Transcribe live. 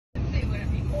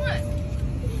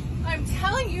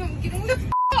telling you I'm getting the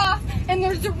off, and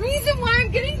there's a reason why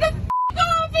I'm getting the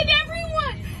off, and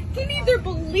everyone can either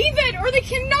believe it or they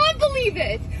cannot believe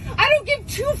it. I don't give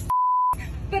two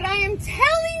but I am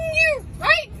telling you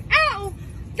right now,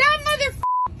 that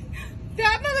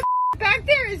back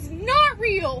there is not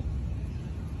real.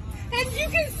 And you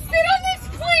can sit on this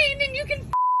plane and you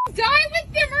can die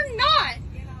with them or not.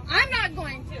 I'm not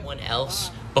going to. Someone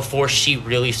else before she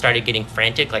really started getting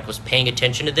frantic, like was paying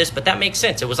attention to this, but that makes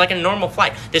sense. It was like a normal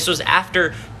flight. This was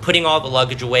after putting all the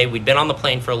luggage away. We'd been on the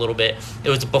plane for a little bit. It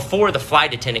was before the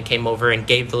flight attendant came over and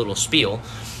gave the little spiel.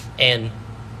 And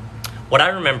what I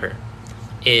remember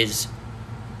is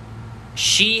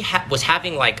she was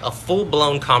having like a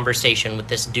full-blown conversation with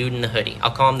this dude in the hoodie.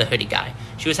 I'll call him the hoodie guy.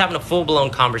 She was having a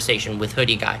full-blown conversation with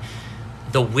hoodie guy.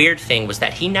 The weird thing was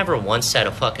that he never once said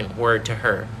a fucking word to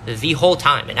her the whole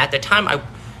time. And at the time,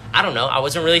 I don't know, I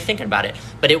wasn't really thinking about it.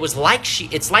 But it's like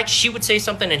she would say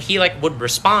something and he like would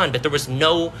respond, but there was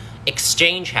no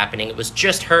exchange happening. It was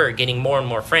just her getting more and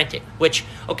more frantic. Which,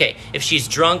 okay, if she's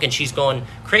drunk and she's going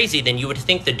crazy, then you would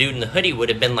think the dude in the hoodie would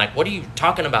have been like, what are you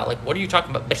talking about? Like, what are you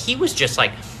talking about? But he was just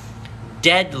like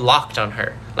dead locked on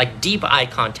her, like deep eye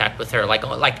contact with her, like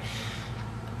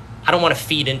I don't want to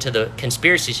feed into the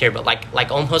conspiracies here, but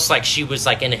like almost like she was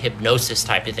like in a hypnosis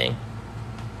type of thing.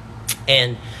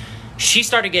 And she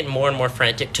started getting more and more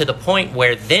frantic to the point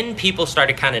where then people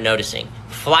started kind of noticing.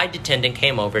 Flight attendant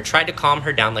came over, tried to calm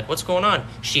her down, like, what's going on?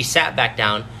 She sat back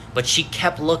down, but she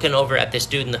kept looking over at this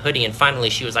dude in the hoodie, and finally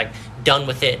she was like done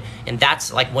with it. And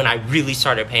that's like when I really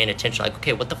started paying attention, like,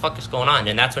 okay, what the fuck is going on?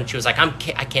 And that's when she was like, I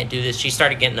can't do this. She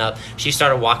started getting up. She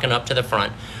started walking up to the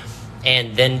front.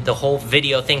 And then the whole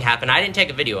video thing happened. I didn't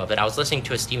take a video of it. I was listening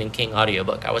to a Stephen King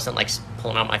audiobook. I wasn't like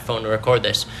pulling out my phone to record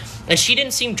this. And she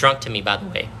didn't seem drunk to me, by the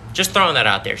way. Just throwing that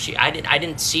out there. I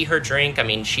didn't see her drink. I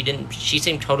mean, she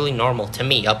seemed totally normal to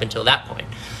me up until that point.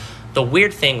 The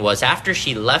weird thing was after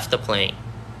she left the plane,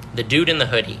 the dude in the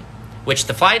hoodie, which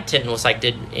the flight attendant was like,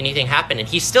 did anything happen? And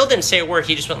he still didn't say a word.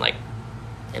 He just went like,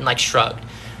 and like shrugged.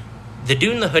 The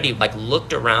dude in the hoodie like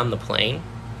looked around the plane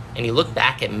and he looked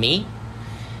back at me.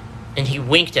 And he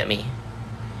winked at me.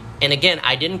 And again,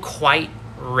 I didn't quite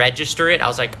register it. I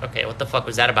was like, okay, what the fuck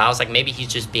was that about? I was like, maybe he's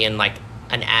just being like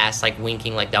an ass, like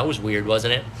winking. Like, that was weird,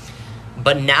 wasn't it?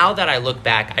 But now that I look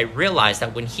back, I realized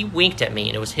that when he winked at me,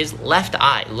 and it was his left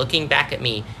eye looking back at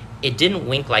me, it didn't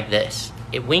wink like this.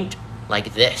 It winked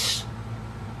like this.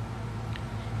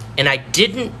 And I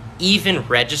didn't even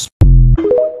register